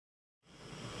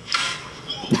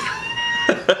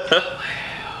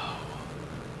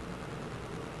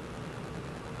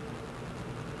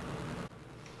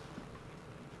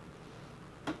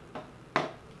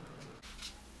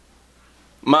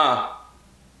Ma.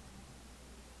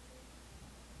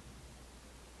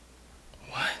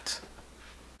 What?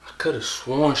 I could have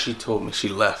sworn she told me she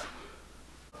left.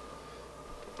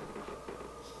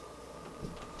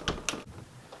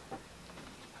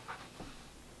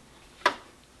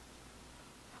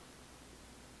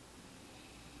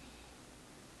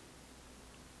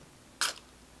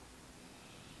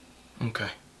 Okay.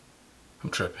 I'm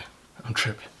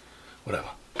tripping. Whatever.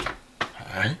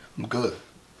 Alright, I'm good.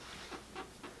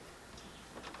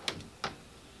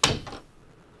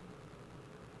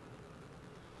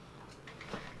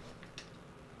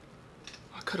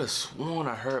 I could have sworn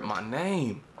I heard my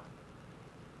name.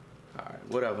 Alright,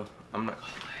 whatever. I'm not.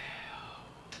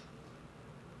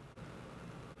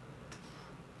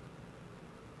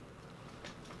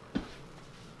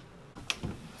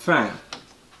 Fam.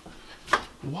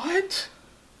 What?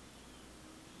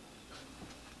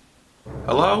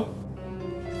 Hello?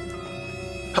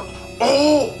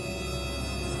 Oh!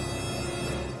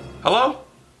 Hello?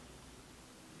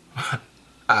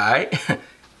 Alright.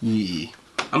 Yeah.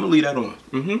 I'm gonna leave that on.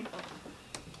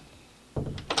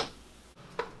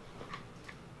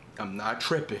 I'm not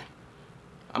tripping.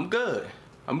 I'm good.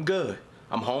 I'm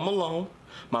home alone.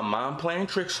 My mom playing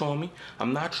tricks on me.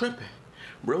 I'm not tripping.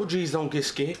 Real G's don't get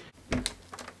scared.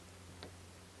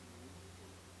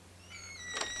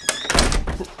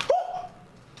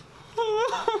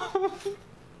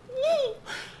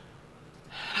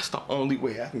 That's the only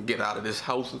way I can get out of this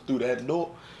house and through that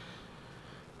door.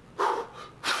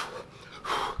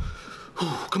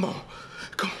 Come on.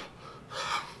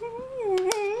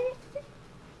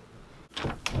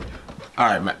 All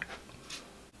right, man.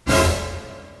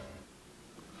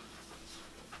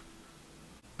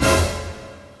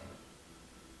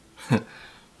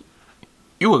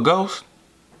 You a ghost?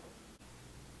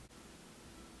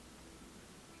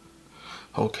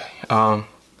 Okay,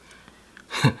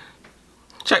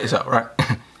 check this out, right?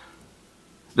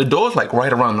 The door's like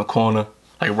right around the corner,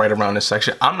 like right around this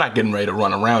section. I'm not getting ready to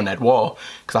run around that wall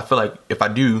because I feel like if I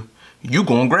do, you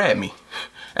gonna grab me.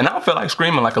 And I don't feel like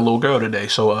screaming like a little girl today,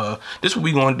 so this is what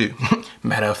we gonna do.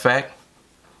 Matter of fact,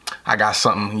 I got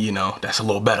something, you know, that's a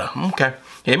little better. Okay,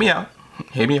 hear me out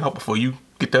before you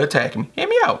get to attacking me. Hear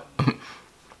me out.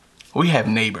 We have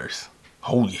neighbors.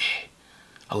 Oh yeah,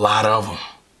 a lot of them.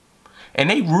 And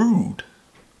they rude.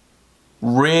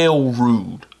 Real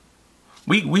rude.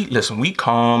 We listen, we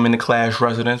calm in the Clash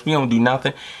residence. We don't do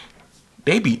nothing.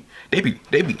 They be.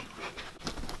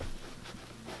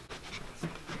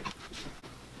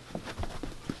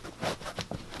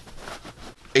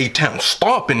 A-Town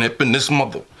stomping up in this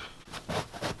mother.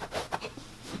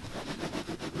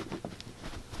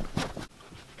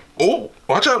 Oh,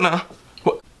 watch out now.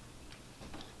 What?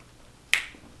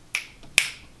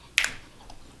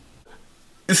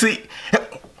 See,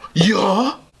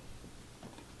 yeah.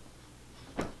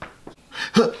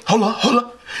 Hold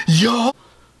on. Yeah.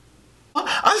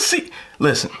 I see.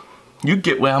 Listen, you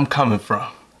get where I'm coming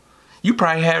from. You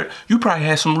probably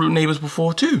had some rude neighbors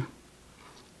before too.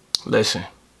 Listen,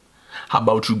 how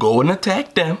about you go and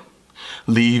attack them?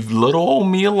 Leave little old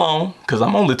me alone, because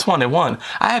I'm only 21.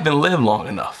 I haven't lived long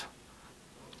enough.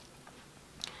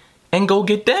 And go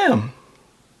get them.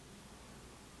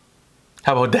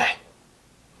 How about that?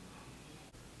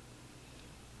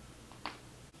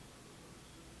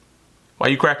 Why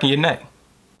you cracking your neck?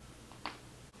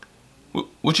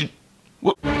 What?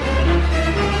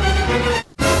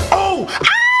 Oh!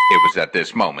 It was at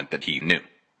this moment that he knew.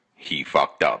 He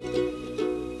fucked up.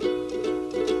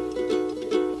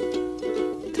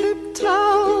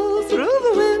 Tiptoe through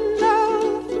the window,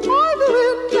 all the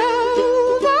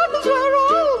windows, that is where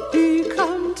I'll be.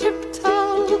 Come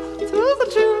tiptoe through the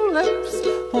tulips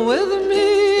with me.